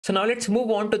So now let's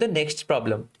move on to the next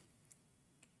problem.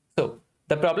 So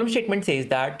the problem statement says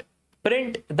that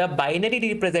print the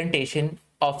binary representation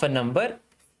of a number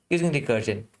using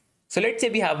recursion. So let's say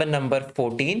we have a number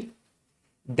 14.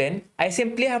 Then I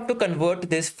simply have to convert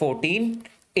this 14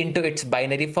 into its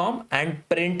binary form and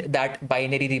print that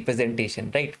binary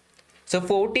representation, right? So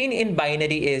 14 in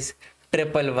binary is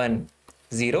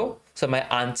 1110. So my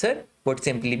answer would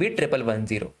simply be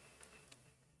 1110.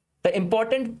 The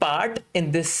important part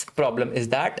in this problem is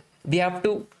that we have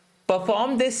to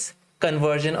perform this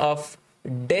conversion of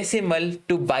decimal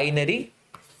to binary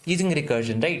using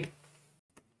recursion, right?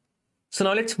 So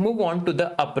now let's move on to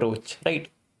the approach, right?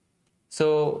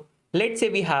 So let's say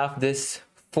we have this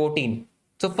 14.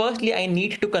 So firstly, I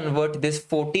need to convert this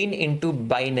 14 into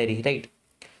binary, right?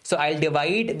 So I'll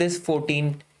divide this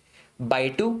 14 by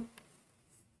 2.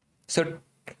 So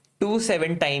 2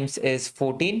 7 times is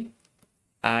 14.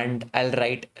 And I'll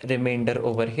write remainder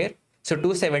over here. So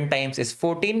 2 7 times is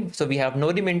 14. So we have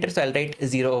no remainder. So I'll write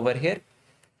 0 over here.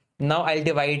 Now I'll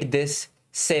divide this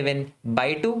 7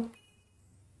 by 2.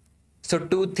 So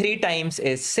 2 3 times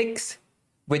is 6,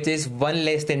 which is 1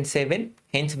 less than 7.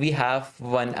 Hence we have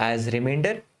 1 as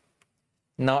remainder.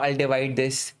 Now I'll divide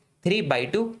this 3 by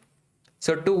 2.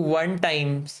 So 2 1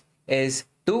 times is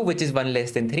 2, which is 1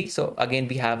 less than 3. So again,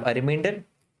 we have a remainder.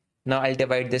 Now I'll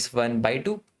divide this 1 by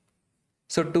 2.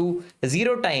 So 2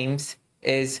 0 times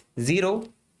is 0.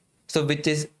 So which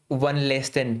is 1 less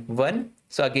than 1.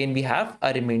 So again, we have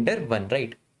a remainder 1,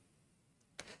 right?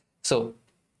 So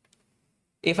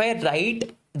if I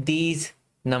write these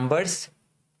numbers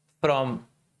from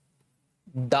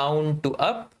down to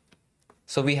up,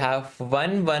 so we have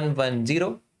 1 1 1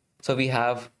 0. So we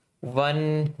have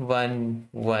 1 1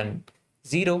 1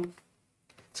 0.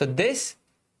 So this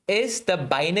is the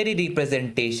binary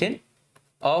representation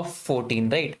of 14,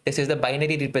 right? This is the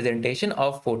binary representation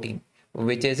of 14,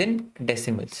 which is in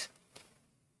decimals,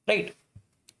 right?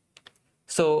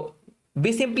 So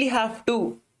we simply have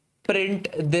to print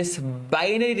this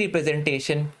binary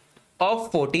representation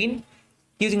of 14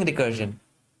 using recursion.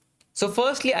 So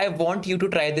firstly, I want you to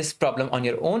try this problem on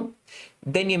your own.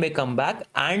 Then you may come back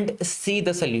and see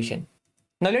the solution.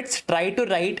 Now let's try to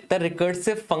write the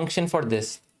recursive function for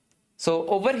this. So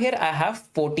over here, I have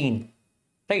 14.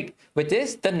 Right, which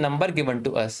is the number given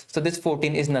to us. So this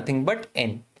 14 is nothing but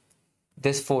n.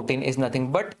 This 14 is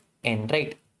nothing but n,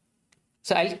 right?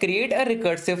 So I'll create a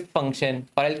recursive function,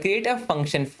 or I'll create a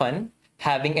function fun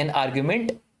having an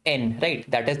argument n, right?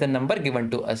 That is the number given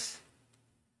to us.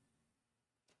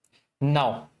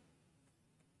 Now,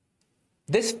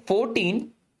 this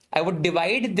 14, I would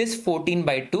divide this 14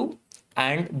 by 2,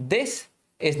 and this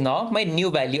is now my new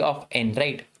value of n,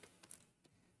 right?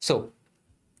 So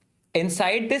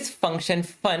inside this function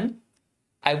fun,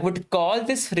 I would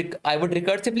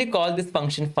recursively call this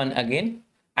function fun again.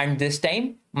 And this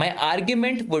time my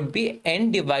argument would be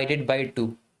n divided by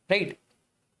 2, right?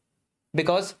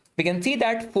 Because we can see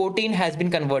that 14 has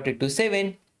been converted to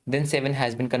 7, then 7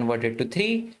 has been converted to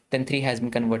 3, then 3 has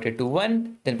been converted to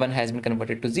 1, then 1 has been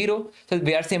converted to 0. So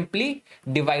we are simply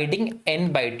dividing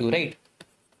n by 2, right?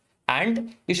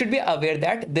 And you should be aware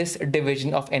that this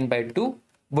division of n by 2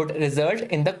 would result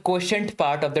in the quotient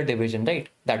part of the division, right?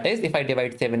 That is, if I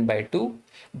divide 7 by 2,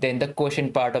 then the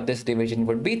quotient part of this division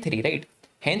would be 3, right?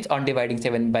 Hence, on dividing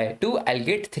 7 by 2, I'll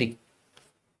get 3.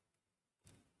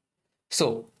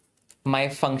 So my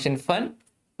function fun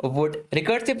would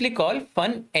recursively call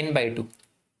fun n by 2.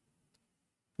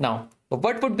 Now,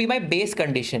 what would be my base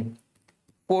condition?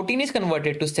 14 is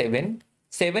converted to 7,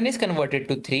 7 is converted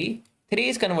to 3, 3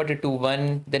 is converted to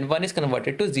 1, then 1 is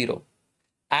converted to 0.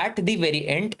 At the very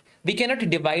end, we cannot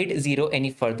divide 0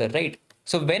 any further, right?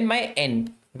 So when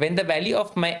the value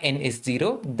of my n is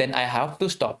 0, then I have to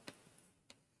stop.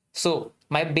 So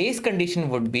my base condition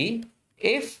would be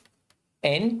if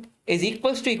n is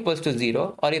equals to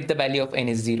 0, or if the value of n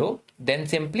is 0, then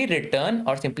simply return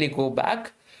or simply go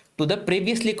back to the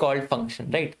previously called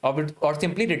function, right? Or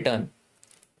simply return.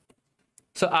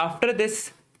 So after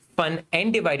this fun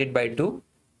n divided by 2,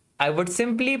 I would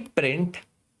simply print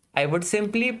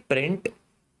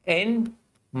n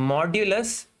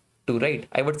modulus 2, right?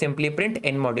 I would simply print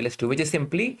n modulus 2, which is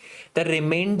simply the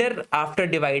remainder after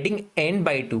dividing n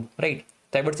by 2, right?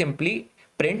 So I would simply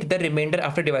print the remainder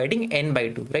after dividing n by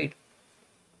 2, right?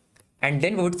 And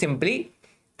then we would simply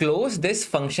close this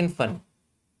function fun.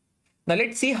 Now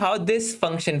let's see how this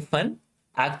function fun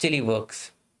actually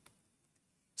works.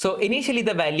 So initially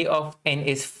the value of n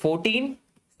is 14.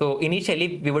 So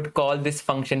initially we would call this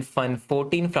function fun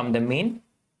 14 from the main,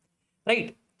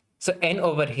 right? So n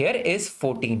over here is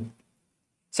 14.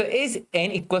 So is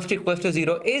n equals to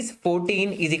 0? Is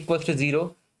 14 is equals to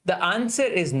 0? The answer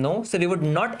is no. So we would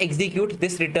not execute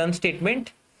this return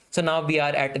statement. So now we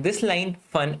are at this line,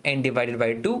 fun n divided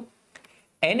by 2.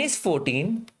 N is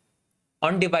 14.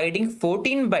 On dividing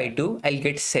 14 by 2, I'll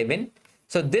get 7.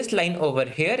 So this line over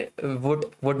here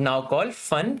would now call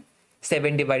fun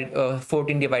 14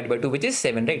 divided by 2, which is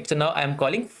 7, right? So now I'm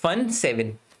calling fun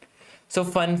 7. So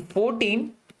fun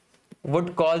 14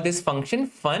 would call this function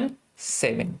fun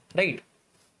 7, right?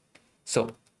 So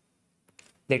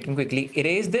let me quickly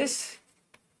erase this.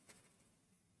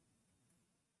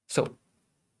 So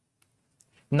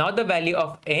now the value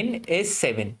of n is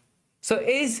 7. So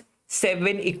is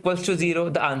 7 equals to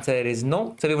 0? The answer is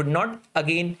no. So we would not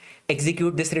again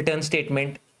execute this return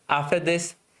statement. After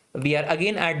this, we are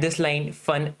again at this line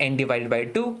fun n divided by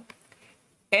 2.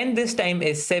 N this time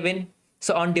is 7.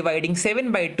 So on dividing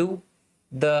 7 by 2,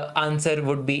 the answer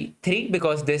would be 3,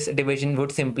 because this division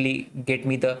would simply get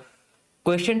me the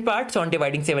question part. So on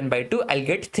dividing 7 by 2, I'll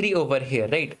get 3 over here,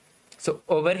 right? So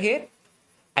over here,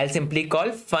 I'll simply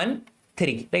call fun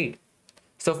 3, right?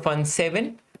 So fun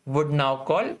 7 would now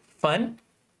call fun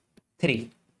 3.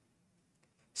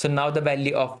 So now the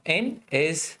value of n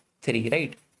is 3,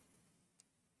 right?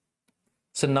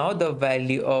 So now the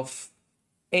value of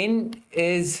n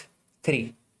is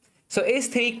 3. So is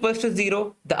 3 equals to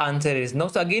 0? The answer is no.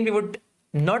 So again, we would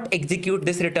not execute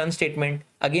this return statement.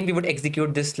 Again, we would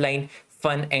execute this line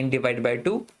fun n divided by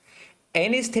 2.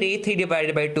 N is 3. 3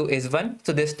 divided by 2 is 1.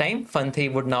 So this time fun 3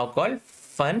 would now call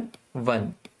fun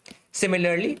 1.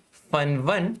 Similarly, fun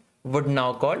 1 would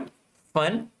now call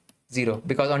fun 0,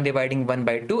 because on dividing 1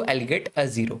 by 2, I'll get a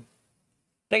 0,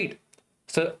 right?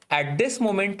 So at this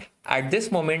moment,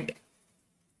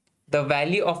 the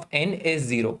value of n is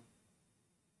 0.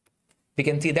 We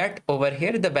can see that over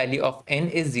here, the value of n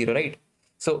is 0, right?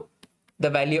 So the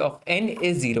value of n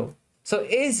is 0. So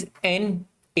is n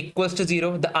equals to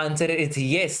 0? The answer is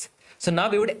yes. So now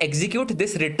we would execute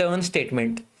this return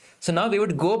statement. So now we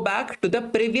would go back to the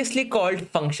previously called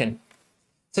function.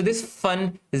 So this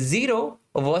fun 0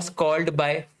 was called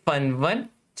by fun 1.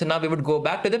 So now we would go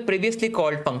back to the previously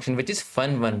called function, which is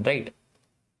fun 1, right?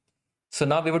 So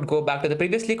now we would go back to the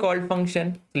previously called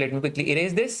function. So let me quickly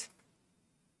erase this.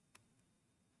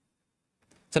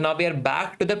 So now we are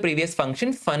back to the previous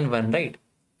function fun 1, right?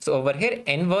 So over here,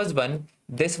 n was 1.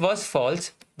 This was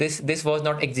false. This was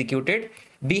not executed.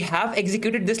 We have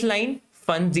executed this line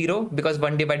fun 0, because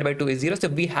 1 divided by 2 is 0. So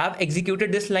we have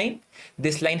executed this line.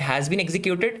 This line has been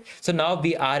executed. So now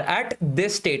we are at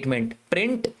this statement,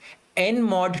 print n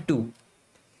mod 2.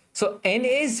 So n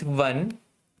is 1.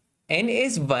 N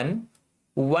is 1.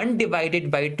 1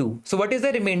 divided by 2. So what is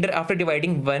the remainder after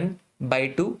dividing 1 by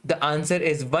 2? The answer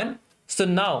is 1. So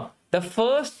now the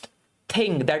first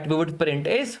thing that we would print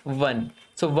is 1.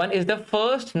 So 1 is the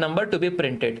first number to be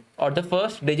printed, or the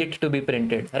first digit to be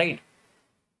printed, right?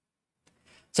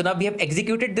 So now we have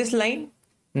executed this line.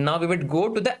 Now we would go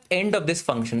to the end of this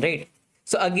function, right?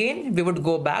 So again, we would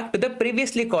go back to the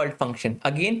previously called function.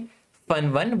 Again,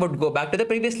 fun 1 would go back to the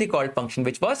previously called function,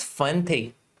 which was fun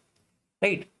 3,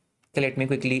 right? So let me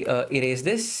quickly erase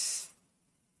this.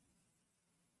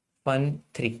 Fun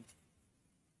 3.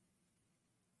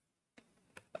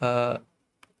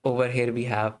 Over here we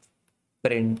have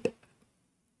print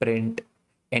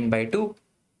n by 2.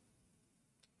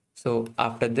 So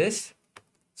after this,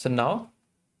 so now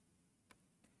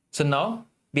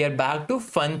we are back to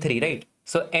fun 3, right?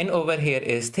 So n over here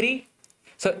is 3.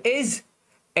 So is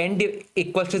n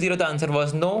equals to 0? The answer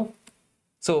was no.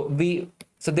 So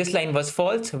this line was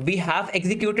false. We have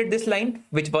executed this line,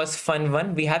 which was fun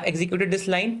 1. We have executed this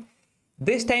line.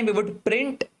 This time we would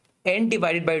print n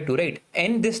divided by 2, right?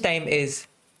 N this time is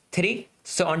 3.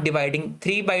 So on dividing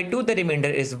 3 by 2, the remainder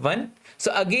is 1.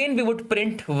 So again, we would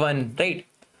print 1, right?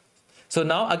 So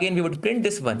now again, we would print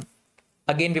this 1.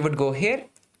 Again, we would go here.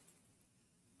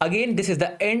 Again, this is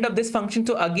the end of this function.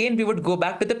 So again, we would go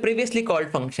back to the previously called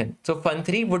function. So fun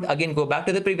 3 would again go back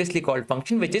to the previously called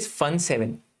function, which is fun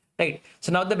 7, right?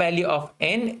 So now the value of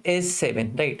n is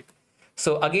 7, right?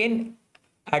 So again,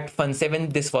 at fun 7,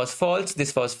 this was false.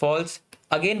 This was false.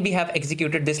 Again, we have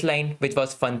executed this line, which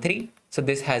was fun 3. So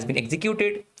this has been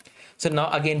executed. So now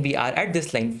again, we are at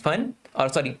this line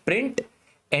print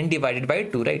n divided by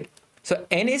 2, right? So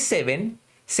n is 7.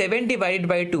 7 divided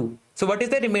by 2. So what is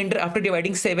the remainder after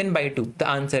dividing 7 by 2? The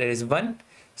answer is 1.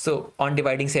 So on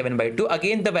dividing 7 by 2,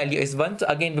 again the value is 1. So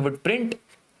again we would print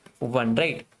 1,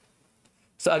 right?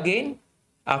 So again,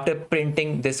 after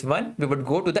printing this 1, we would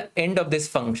go to the end of this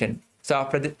function. So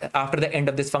after the end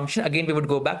of this function, again we would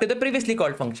go back to the previously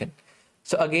called function.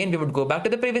 So again we would go back to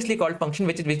the previously called function,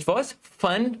 which was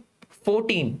fun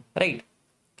 14, right?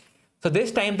 So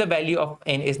this time the value of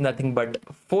n is nothing but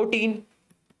 14.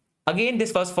 Again,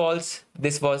 this was false.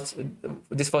 This was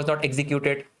not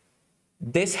executed.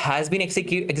 This has been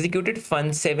executed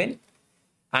fun 7,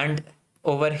 and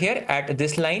over here at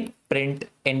this line print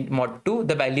n mod 2,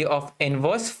 the value of n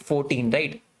was 14,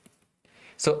 right?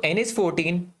 So n is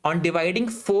 14. On dividing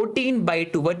 14 by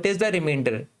 2, what is the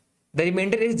remainder? The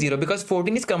remainder is 0 because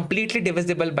 14 is completely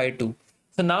divisible by 2.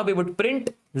 So now we would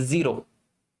print 0,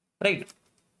 right?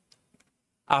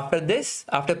 After this,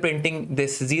 after printing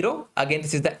this 0, again,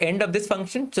 this is the end of this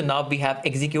function. So now we have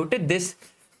executed this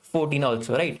 14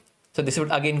 also, right? So this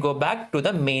would again go back to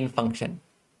the main function,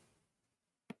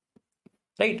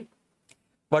 right?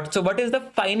 So what is the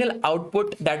final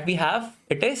output that we have?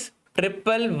 It is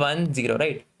 1110,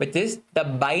 right? Which is the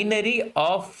binary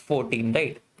of 14,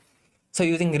 right? So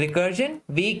using recursion,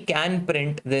 we can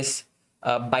print this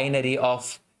binary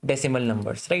of decimal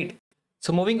numbers, right?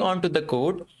 So moving on to the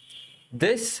code,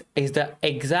 this is the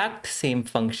exact same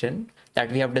function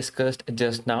that we have discussed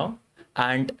just now.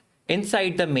 And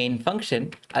inside the main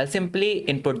function, I'll simply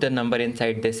input the number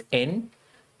inside this n,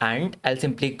 and I'll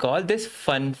simply call this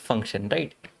fun function,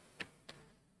 right?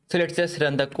 So let's just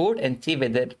run the code and see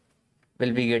whether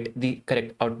will we get the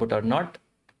correct output or not.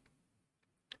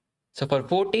 So for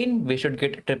 14, we should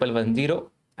get 1110,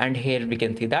 and here we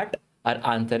can see that our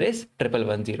answer is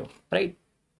 1110, right?